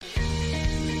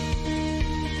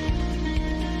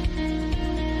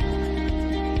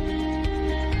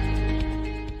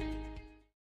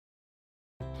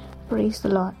Praise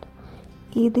the lord.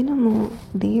 ఈ దినము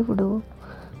దేవుడు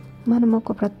మనం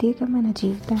ఒక ప్రత్యేకమైన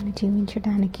జీవితాన్ని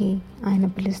జీవించడానికి ఆయన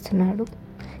పిలుస్తున్నాడు.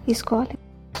 Is calling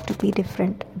to be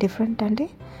different అంటే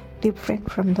different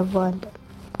from the world.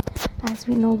 As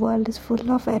we know, world is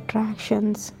full of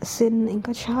attractions, sin,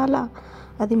 ఇంకా చాలా.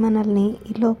 అది మనల్ని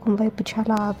ఈ లోకం వైపు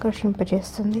చాలా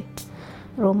ఆకర్షింపజేస్తుంది.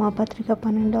 రోమాపత్రిక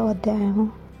 12వ అధ్యాయము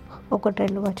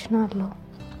 1-2 వచనాల్లో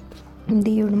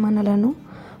దేవుడు మనలను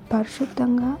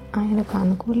పరిశుద్ధంగా, ఆయనకు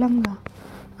అనుకూలంగా,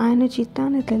 ఆయన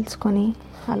చిత్తాన్ని తెలుసుకొని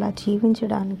అలా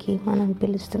జీవించడానికి మనం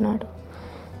పిలుస్తున్నాడు.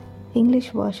 ఇంగ్లీష్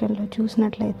వర్షన్లో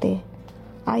చూసినట్లయితే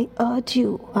ఐ అర్జ్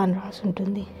యూ అని రాసి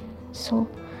ఉంటుంది. సో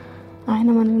ఆయన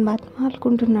మనల్ని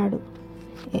బతిమాలుకుంటున్నాడు.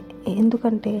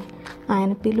 ఎందుకంటే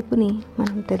ఆయన పిలుపుని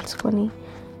మనం తెలుసుకొని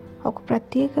ఒక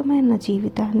ప్రత్యేకమైన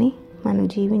జీవితాన్ని మనం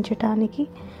జీవించటానికి,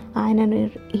 ఆయనను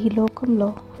ఈ లోకంలో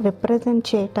రిప్రజెంట్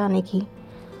చేయటానికి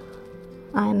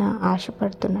ఆయన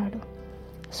ఆశపడుతున్నాడు.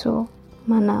 సో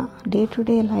మన డే టు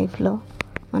డే లైఫ్లో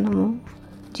మనము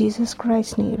జీసస్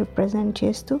క్రైస్ట్ని రిప్రజెంట్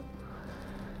చేస్తూ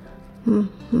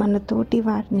మన తోటి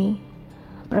వారిని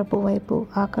ప్రభు వైపు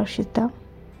ఆకర్షిద్దాం.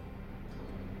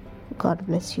 God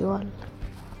bless you all.